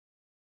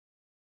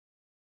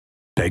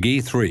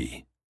Peggy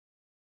 3.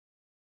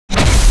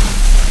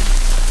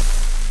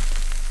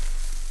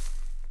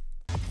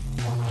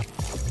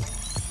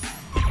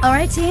 All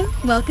right, team,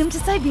 welcome to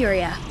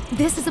Siberia.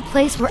 This is a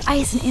place where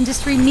ice and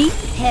industry meet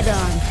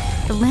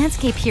head-on. The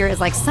landscape here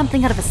is like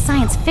something out of a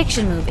science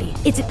fiction movie.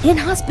 It's an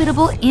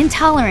inhospitable,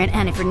 intolerant,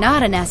 and if you're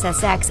not an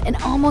SSX, an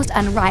almost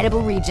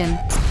unrideable region.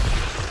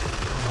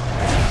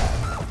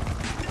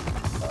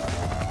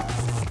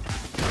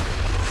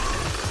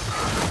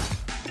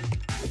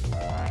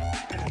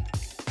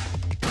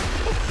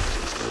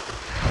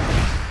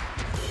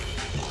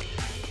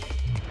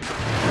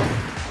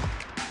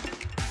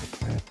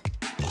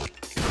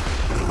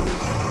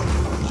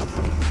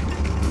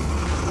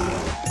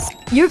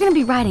 You're gonna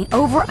be riding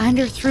over,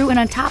 under, through, and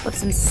on top of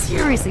some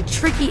seriously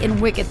tricky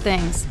and wicked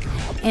things.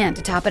 And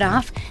to top it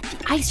off,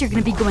 the ice you're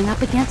gonna be going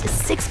up against is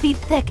 6 feet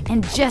thick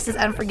and just as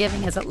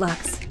unforgiving as it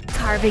looks.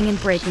 Carving and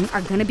braking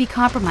are gonna be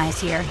compromised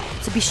here,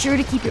 so be sure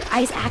to keep your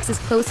ice axes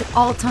close at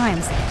all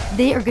times.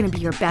 They are gonna be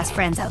your best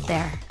friends out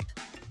there.